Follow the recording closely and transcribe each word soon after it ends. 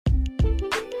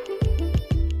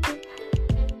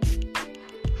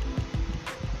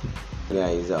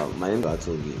Guys, my name is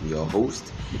Atogi, your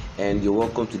host, and you're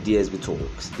welcome to DSB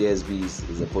Talks. DSB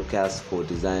is a podcast for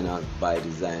designers by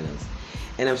designers,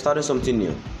 and I'm starting something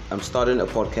new. I'm starting a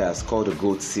podcast called the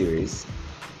Growth Series.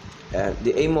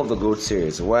 The aim of the Growth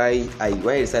Series, why I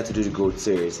decided to do the Growth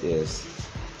Series, is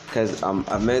because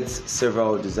I've met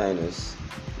several designers,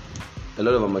 a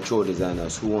lot of mature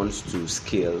designers who wants to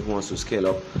scale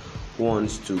up, who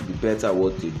wants to be better at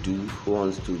what they do, who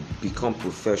wants to become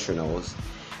professionals.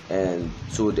 And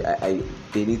so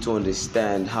they need to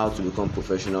understand how to become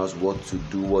professionals, what to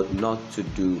do, what not to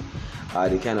do,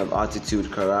 the kind of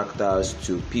attitude, characters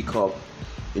to pick up,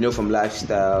 from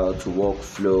lifestyle to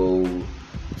workflow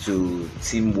to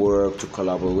teamwork to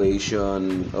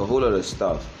collaboration, a whole lot of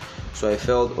stuff. So I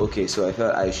felt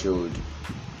I should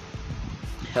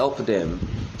help them,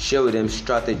 share with them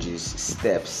strategies,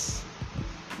 steps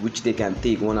which they can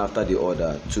take one after the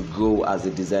other to grow as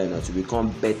a designer, to become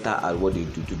better at what they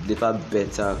do, to deliver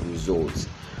better results,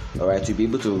 all right, to be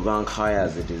able to rank higher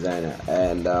as a designer.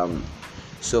 And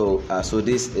so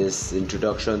this is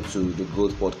introduction to the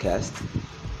Growth Podcast.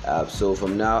 So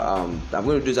from now, I'm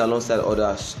going to do this alongside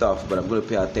other stuff, but I'm going to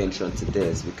pay attention to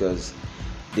this because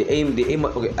the aim.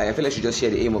 Okay, I feel I should just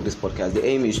share the aim of this podcast. The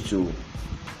aim is to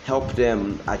help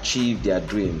them achieve their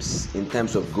dreams in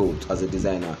terms of growth as a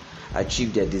designer,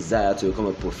 achieve their desire to become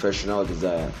a professional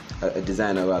designer,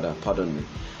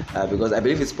 because I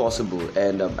believe it's possible,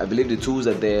 and I believe the tools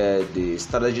are there, the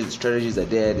strategies are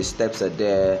there, the steps are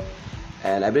there,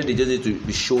 and I believe they just need to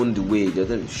be shown the way, they need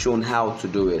to be shown how to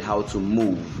do it, how to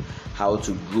move, how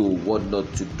to grow, what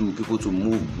not to do, people to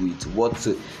move with,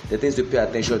 the things to pay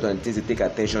attention to and things to take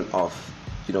attention of,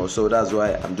 so that's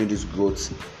why I'm doing this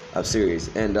growth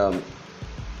series. And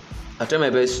I try my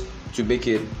best to make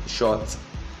it short.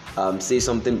 Say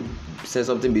something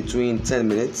between 10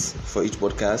 minutes for each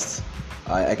podcast.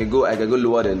 I can go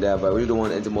lower than that, but I really don't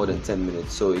want anything more than 10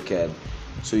 minutes, so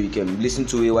you can listen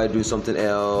to it while doing something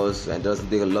else and it doesn't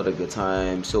take a lot of your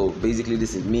time. So basically,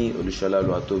 this is me, Olushola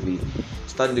Oluwatobi,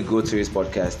 starting the Growth Series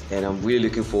podcast, and I'm really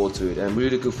looking forward to it. I'm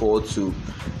really looking forward to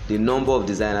the number of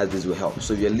designers this will help.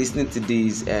 So if you're listening to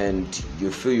this and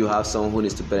you feel you have someone who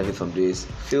needs to benefit from this,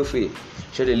 feel free,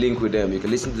 share the link with them. You can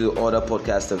listen to the other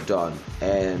podcasts I've done,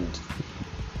 and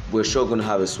we're sure going to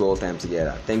have a swell time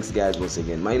together. Thanks, guys, once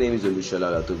again. My name is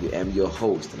Olushola Oluwatobi. I'm your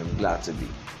host, and I'm glad to be.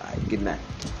 All right, good night.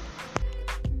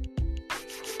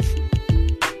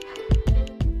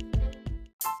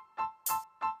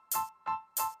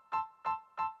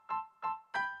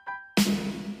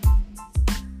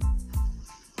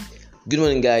 Good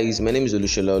morning, guys. My name is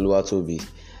Olushola Oluwatobi.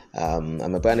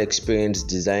 I'm a brand experienced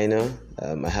designer.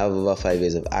 I have over 5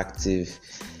 years of active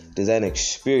design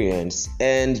experience,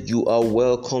 and you are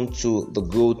welcome to the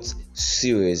Growth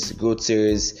Series. Growth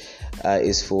Series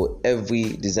is for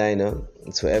every designer.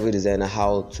 It's for every designer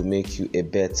how to make you a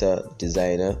better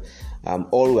designer,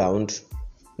 all round.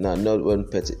 Not one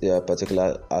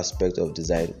particular aspect of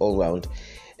design, all round.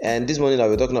 And this morning, I'll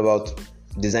be talking about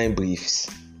design briefs.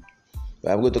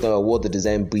 I'm going to talk about what the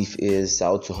design brief is,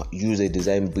 how to use a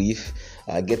design brief,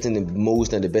 getting the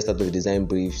most and the best out of the design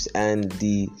briefs, and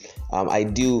the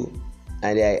ideal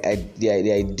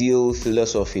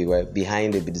philosophy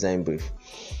behind the design brief.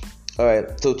 All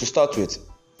right. So to start with,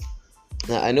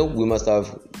 I know you must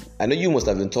have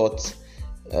been taught.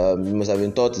 You must have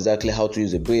been taught exactly how to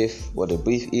use a brief, what the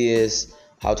brief is,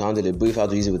 how to handle the brief, how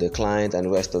to use it with the client, and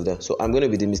the rest of them. So I'm going to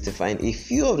be demystifying a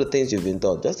few of the things you've been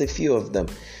taught, just a few of them.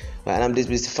 And I'm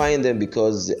demystifying them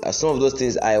because some of those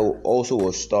things I also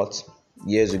was taught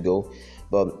years ago.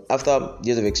 But after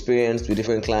years of experience with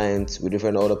different clients, with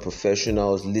different other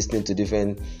professionals, listening to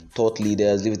different thought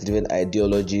leaders, listening to different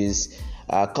ideologies,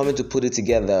 coming to put it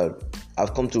together,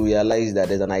 I've come to realize that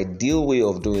there's an ideal way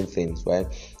of doing things, right?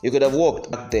 You could have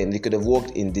worked back then, you could have worked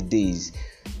in the days,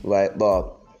 right?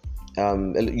 But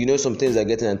some things are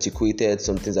getting antiquated,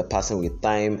 some things are passing with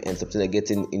time, and some things are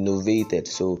getting innovated.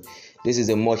 So this is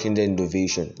a much needed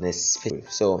innovation.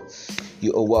 So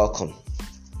you are welcome.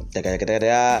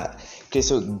 Okay,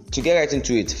 so to get right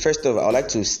into it, first of all, I would like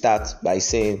to start by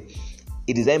saying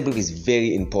a design brief is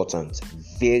very important.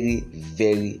 Very,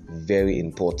 very, very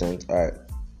important. All right.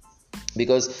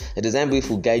 Because a design brief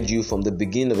will guide you from the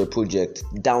beginning of a project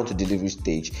down to delivery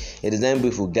stage. A design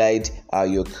brief will guide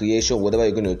your creation, whatever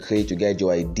you're going to create, to guide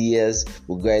your ideas,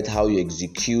 will guide how you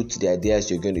execute the ideas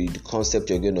the concept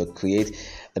you're going to create.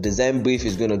 A design brief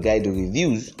is going to guide the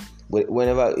reviews,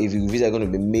 if reviews are going to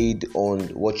be made on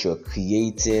what you're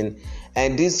creating.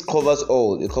 And this covers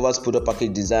all. It covers product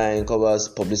package design, covers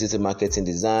publicity marketing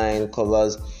design,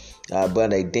 covers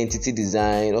brand identity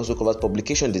design, also covers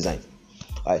publication design.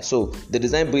 Alright, so the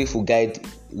design brief will guide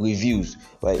reviews,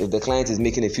 right? If the client is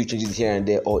making a few changes here and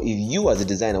there, or if you as a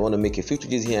designer want to make a few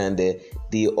changes here and there,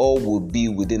 they all will be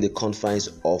within the confines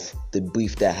of the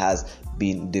brief that has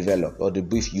been developed or the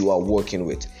brief you are working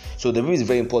with. So the brief is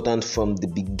very important from the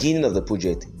beginning of the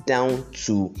project down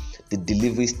to the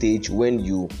delivery stage when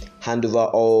you hand over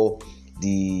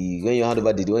the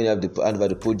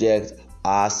project,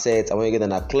 assets, and when you get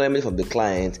an acknowledgement from the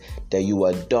client that you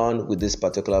are done with this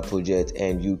particular project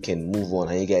and you can move on,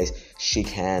 and you guys shake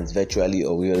hands virtually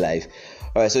or real life.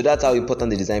 Alright, so that's how important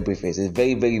the design brief is. It's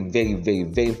very, very, very, very,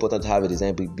 very important to have a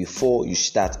design brief before you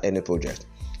start any project.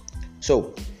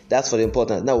 So that's for the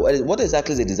important. Now, what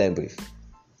exactly is a design brief?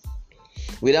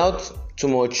 Without too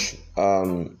much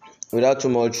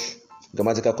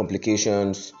grammatical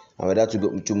complications and without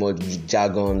too much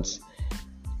jargons,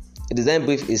 a design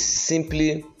brief is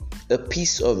simply a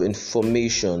piece of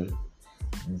information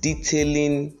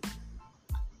detailing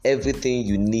everything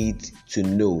you need to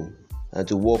know and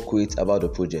to work with about the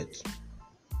project.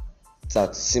 It's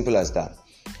as simple as that.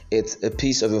 It's a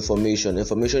piece of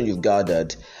information you've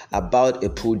gathered about a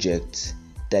project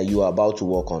that you are about to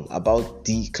work on, about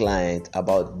the client,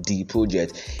 about the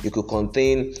project. It could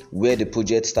contain where the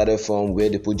project started from, where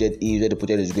the project is, where the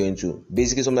project is going to.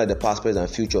 Basically, something like the past, present,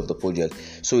 and future of the project.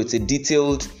 So it's a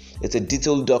detailed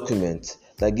document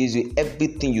that gives you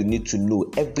everything you need to know,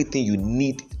 everything you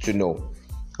need to know.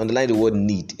 Underline the word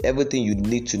need. Everything you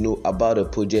need to know about a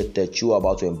project that you are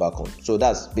about to embark on. So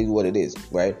that's basically what it is,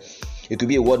 right? It could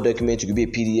be a Word document, it could be a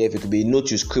PDF, it could be a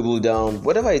note you scribble down,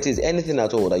 whatever it is, anything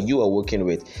at all that you are working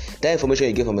with. That information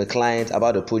you get from a client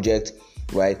about the project,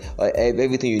 right?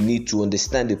 Everything you need to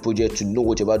understand the project, to know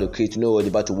what you're about to create, to know what you're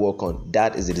about to work on.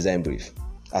 That is the design brief.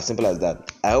 As simple as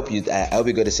that. I hope you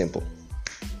got it simple.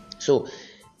 So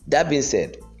that being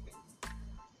said,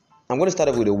 I'm going to start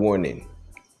off with a warning,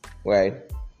 right?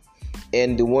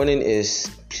 And the warning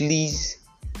is, please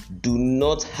do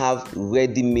not have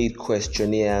ready-made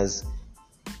questionnaires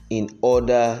in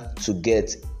order to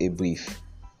get a brief.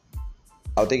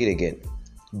 I'll take it again.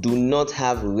 Do not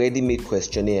have ready-made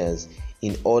questionnaires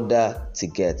in order to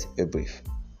get a brief.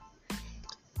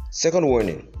 Second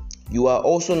warning, you are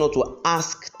also not to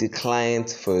ask the client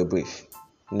for a brief.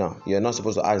 No, you're not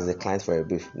supposed to ask the client for a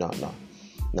brief. No.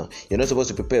 You're not supposed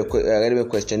to prepare a ready-made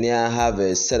questionnaire, have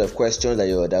a set of questions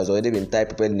that has already been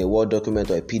prepared in a Word document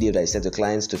or a PDF that is sent to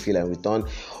clients to fill and return,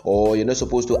 or you're not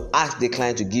supposed to ask the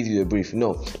client to give you a brief.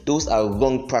 No, those are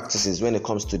wrong practices when it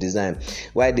comes to design.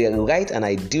 While the right and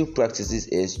ideal practices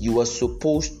is you are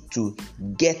supposed to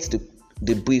get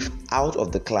the brief out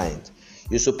of the client.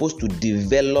 You're supposed to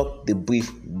develop the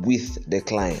brief with the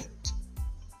client.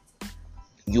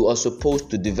 You are supposed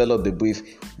to develop the brief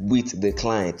with the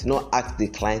client, not ask the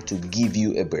client to give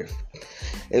you a brief.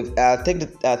 Take this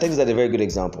as a very good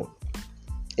example.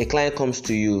 A client comes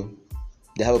to you,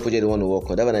 they have a project they want to work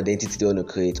on, they have an identity they want to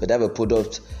create, or they have a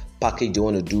product package they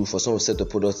want to do for some set of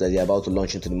products that they're about to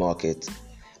launch into the market.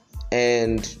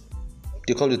 And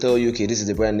they come to tell you, okay, this is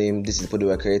the brand name, this is the product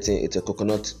we're creating, it's a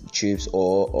coconut chips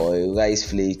or a rice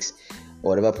flakes,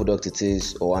 or whatever product it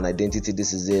is, or an identity,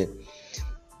 this is it.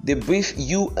 The brief,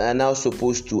 you are now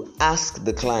supposed to ask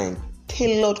the client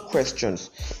tailored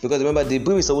questions, because remember, the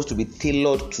brief is supposed to be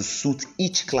tailored to suit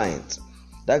each client.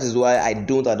 That is why I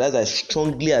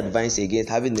strongly advise against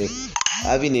having a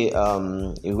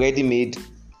ready-made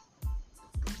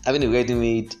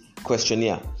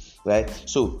questionnaire, right?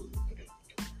 So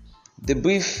the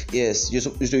brief, yes, you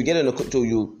get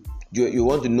you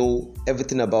want to know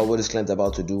everything about what this client is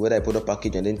about to do, whether I put a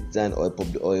package and then design or a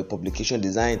publication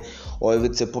design, or if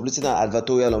it's a publicity,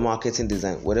 advertorial, or marketing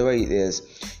design, whatever it is.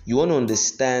 You want to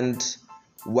understand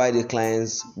why this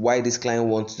client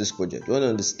wants this project. You want to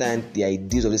understand the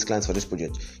ideas of this client for this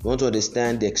project. You want to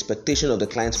understand the expectation of the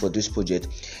clients for this project.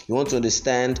 You want to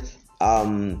understand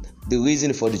the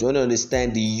reason for this. You want to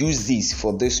understand the uses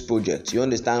for this project. You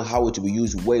understand how it will be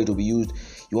used, where it will be used.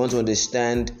 You want to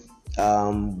understand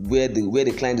where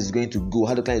the client is going to go,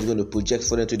 how the client is going to project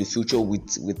further into the future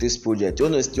with this project. You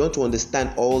want to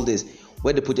understand all this,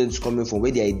 where the project is coming from,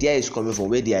 where the idea is coming from,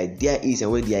 where the idea is,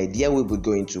 and where the idea will be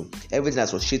going to. Everything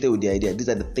associated with the idea. These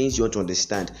are the things you want to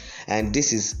understand, and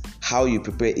this is how you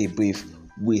prepare a brief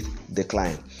with the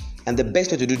client. And the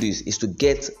best way to do this is to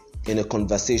get in a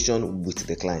conversation with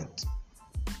the client.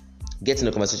 Get in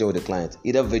a conversation with the client,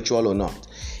 either virtual or not.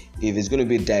 If it's going to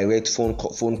be a direct phone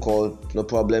call, no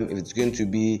problem. If it's going to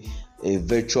be a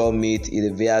virtual meet,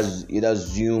 either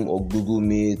Zoom or Google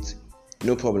Meet,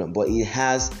 no problem. But it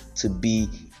has to be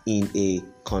in a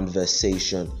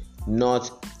conversation,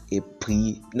 not a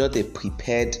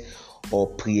prepared or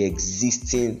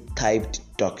pre-existing typed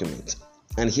document.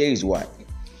 And here is why.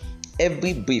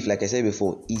 Every brief, like I said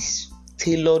before, is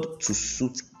tailored to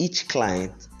suit each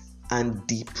client and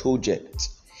the project.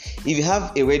 If you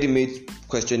have a ready-made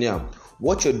questionnaire,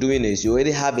 what you're doing is you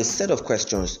already have a set of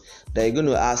questions that you're going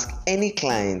to ask any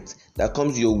client that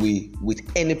comes your way with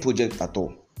any project at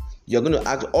all. You're going to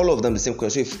ask all of them the same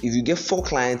question. So if you get 4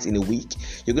 clients in a week,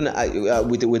 you're going to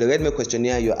with a ready-made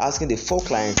questionnaire, you're asking the 4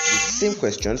 clients the same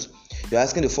questions. You're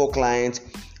asking the 4 clients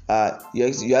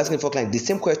you're asking the 4 clients the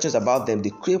same questions about them, the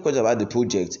quick questions about the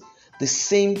project, the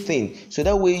same thing. So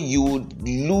that way you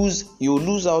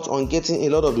lose out on getting a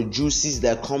lot of the juices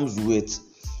that comes with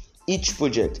each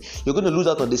project. You're going to lose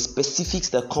out on the specifics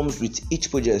that comes with each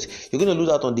project. You're going to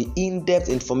lose out on the in-depth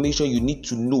information you need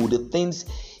to know, the things,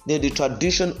 the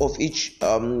tradition of each.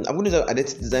 I'm going to use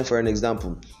identity design for an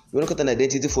example. You want to create an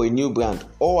identity for a new brand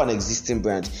or an existing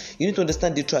brand. You need to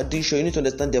understand the tradition. You need to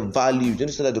understand the values. You need to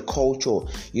understand the culture.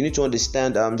 You need to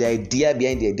understand the idea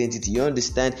behind the identity. You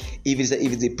understand if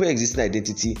it's a pre-existing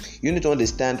identity. You need to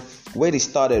understand where they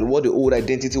started, what the old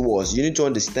identity was. You need to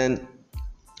understand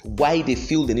why they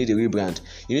feel they need a rebrand.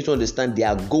 You need to understand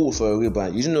their goal for a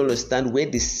rebrand. You need to understand where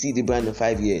they see the brand in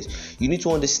 5 years. You need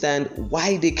to understand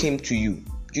why they came to you.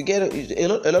 You get a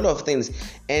lot of things,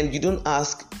 and you don't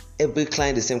ask every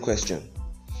client the same question.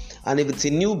 And if it's a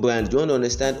new brand, you want to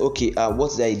understand, okay,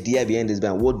 what's the idea behind this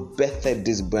brand? What bettered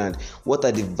this brand? What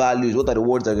are the values? What are the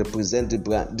words that represent the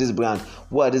brand? This brand.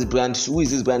 What are this brand? Who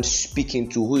is this brand speaking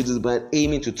to? Who is this brand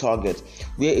aiming to target?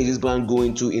 Where is this brand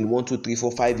going to in 1, 2, 3,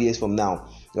 4, 5 years from now?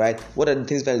 Right? What are the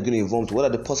things that is going to evolve to? What are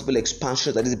the possible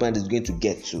expansions that this brand is going to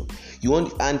get to? You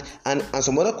want and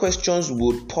some other questions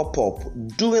would pop up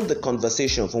during the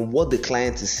conversation from what the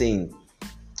client is saying.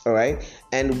 All right.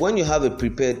 And when you have a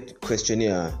prepared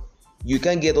questionnaire, you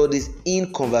can get all these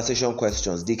in conversation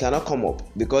questions. They cannot come up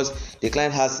because the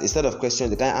client has a set of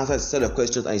questions. The client answers a set of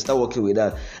questions, and you start working with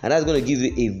that, and that's going to give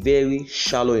you a very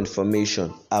shallow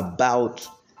information about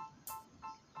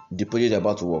the project you're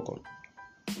about to work on.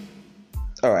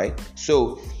 All right,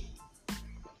 so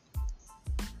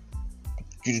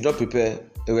you do not prepare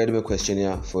a ready-made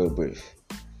questionnaire for a brief.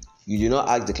 You do not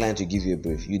ask the client to give you a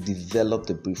brief. You develop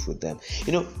the brief with them.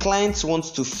 Clients want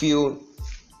to feel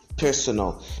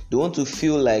personal. They want to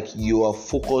feel like you are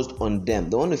focused on them.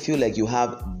 They want to feel like you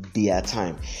have their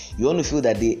time. You want to feel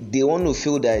that they want to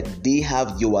feel that they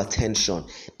have your attention.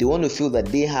 They want to feel that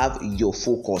they have your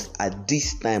focus at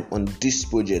this time on this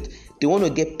project. They want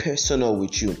to get personal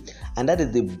with you, and that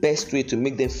is the best way to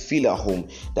make them feel at home.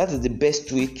 That is the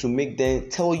best way to make them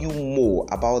tell you more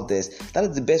about this. That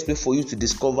is the best way for you to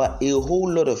discover a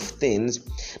whole lot of things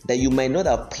that you might not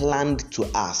have planned to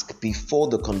ask before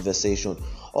the conversation.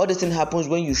 All this thing happens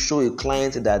when you show a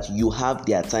client that you have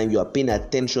their time, you are paying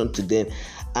attention to them,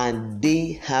 and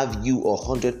they have you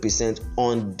 100%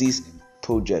 on this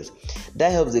project.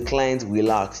 That helps the client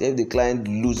relax. Helps the client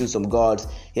losing some guards.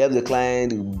 Helps the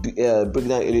client break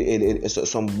down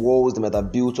some walls they might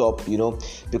have built up.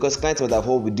 Because clients might have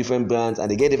worked with different brands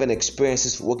and they get different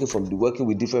experiences working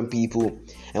with different people,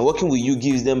 and working with you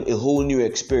gives them a whole new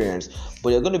experience.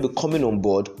 But they're going to be coming on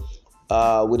board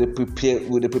with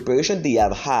the preparation they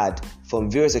have had from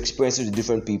various experiences with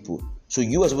different people. So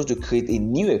you are supposed to create a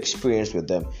new experience with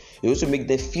them. You also make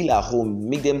them feel at home,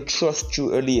 make them trust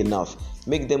you early enough,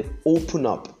 make them open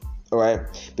up. All right?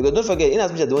 Because don't forget, in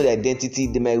as much as they want the identity,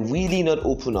 they might really not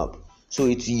open up. So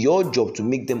it's your job to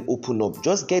make them open up.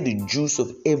 Just get the juice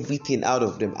of everything out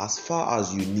of them as far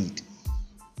as you need.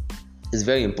 It's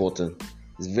very important.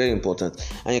 It's very important.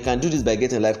 And you can do this by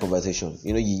getting live conversation.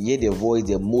 You hear their voice,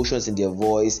 their emotions in their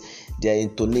voice, their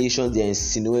intonations, their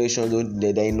insinuations,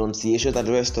 their enunciations, and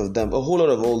the rest of them. A whole lot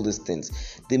of all these things.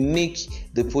 They make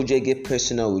the project get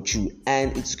personal with you,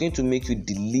 and it's going to make you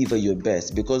deliver your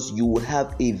best because you will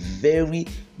have a very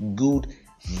good,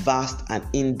 vast, and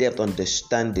in-depth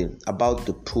understanding about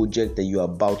the project that you are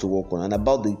about to work on and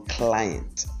about the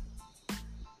client.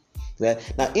 Right?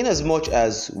 Now, in as much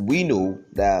as we know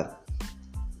that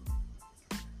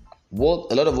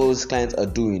what a lot of those clients are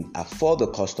doing are for the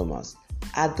customers,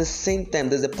 at the same time,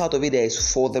 there's a part of it that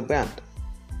is for the brand.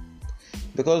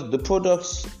 Because the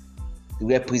products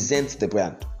represent the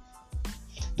brand.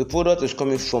 The product is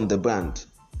coming from the brand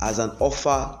as an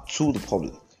offer to the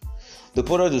public. The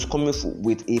product is coming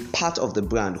with a part of the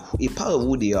brand, a part of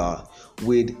who they are,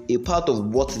 with a part of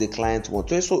what the client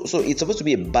wants. So it's supposed to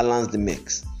be a balanced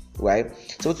mix. Right?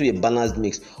 It's supposed to be a balanced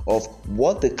mix of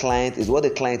what the client is,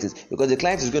 because the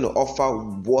client is going to offer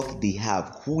what they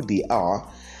have, who they are,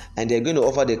 and they're going to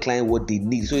offer the client what they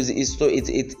need. So it's a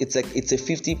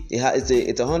 50,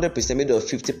 it's 100%, maybe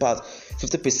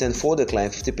 50% for the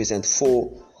client, 50%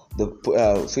 for the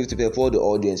 50% for the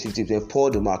audience, 50% for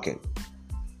the market.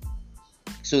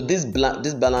 So this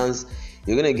balance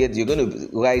you're gonna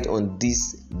write on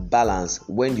this balance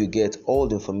when you get all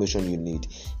the information you need,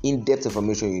 in-depth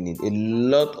information you need, a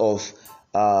lot of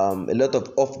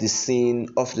off the scene,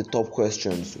 off the top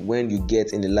questions when you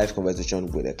get in a live conversation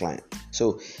with a client.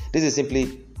 So this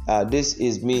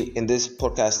is me in this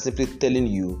podcast simply telling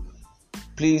you,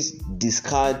 please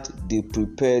discard the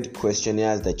prepared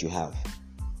questionnaires that you have.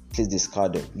 Please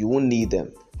discard them. You won't need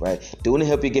them, right? They won't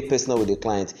help you get personal with the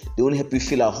client. They won't help you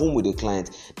feel at home with the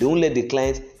client. They won't let the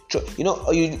client you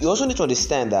also need to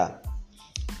understand that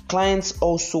clients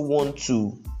also want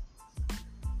to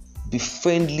be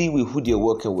friendly with who they're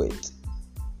working with.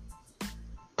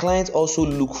 Clients also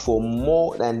look for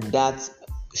more than that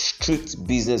strict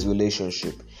business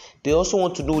relationship. They also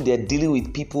want to know they're dealing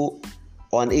with people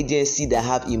or an agency that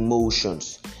have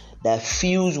emotions, that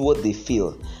feels what they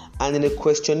feel. And in a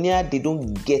questionnaire, they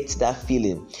don't get that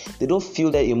feeling. They don't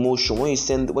feel that emotion. When you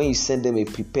send them a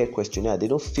prepared questionnaire, they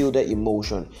don't feel that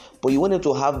emotion. But you want them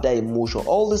to have that emotion.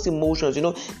 All these emotions,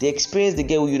 the experience they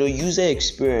get with user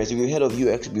experience. If you've heard of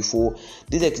UX before,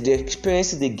 the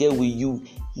experiences they get with you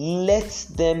lets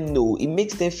them know. It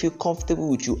makes them feel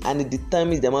comfortable with you, and it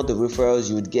determines the amount of referrals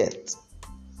you would get.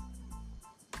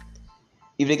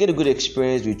 If they get a good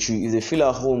experience with you, if they feel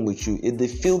at home with you, if they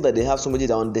feel that they have somebody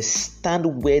that understands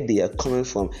where they are coming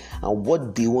from and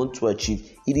what they want to achieve,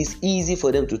 it is easy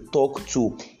for them to talk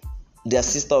to their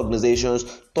sister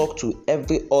organizations, talk to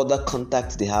every other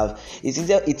contact they have.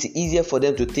 It's easier for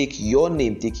them to take your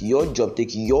name, take your job,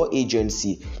 take your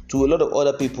agency to a lot of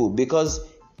other people, because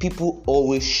people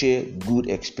always share good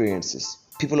experiences.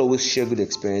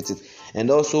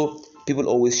 And also people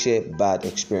always share bad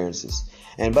experiences.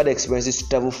 And bad experiences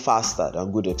travel faster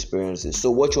than good experiences. So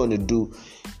what you want to do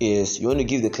is you want to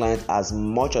give the client as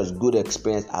much as good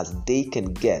experience as they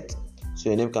can get, so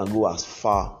your name can go as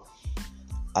far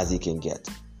as it can get.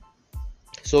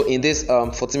 So in this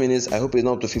 40 minutes, I hope it's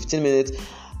not up to 15 minutes.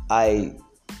 I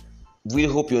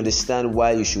really hope you understand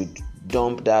why you should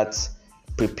dump that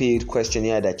prepared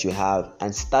questionnaire that you have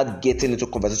and start getting into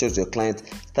conversations with your clients.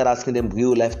 Start asking them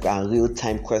real life and real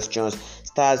time questions.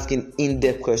 Start asking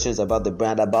in-depth questions about the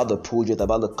brand, about the project,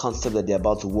 about the concept that they're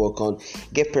about to work on.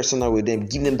 Get personal with them.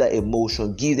 Give them that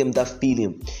emotion. Give them that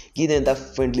feeling. Give them that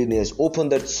friendliness. Open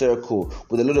that circle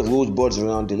with a lot of rosebuds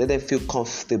around it. Let them feel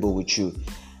comfortable with you.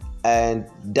 And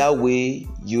that way,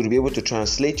 you'll be able to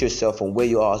translate yourself from where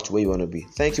you are to where you want to be.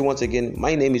 Thank you once again.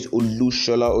 My name is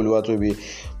Olushola Oluwatobi,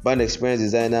 brand experience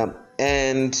designer,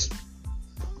 and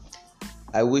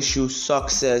I wish you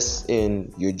success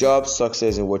in your job,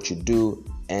 success in what you do,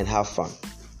 and have fun.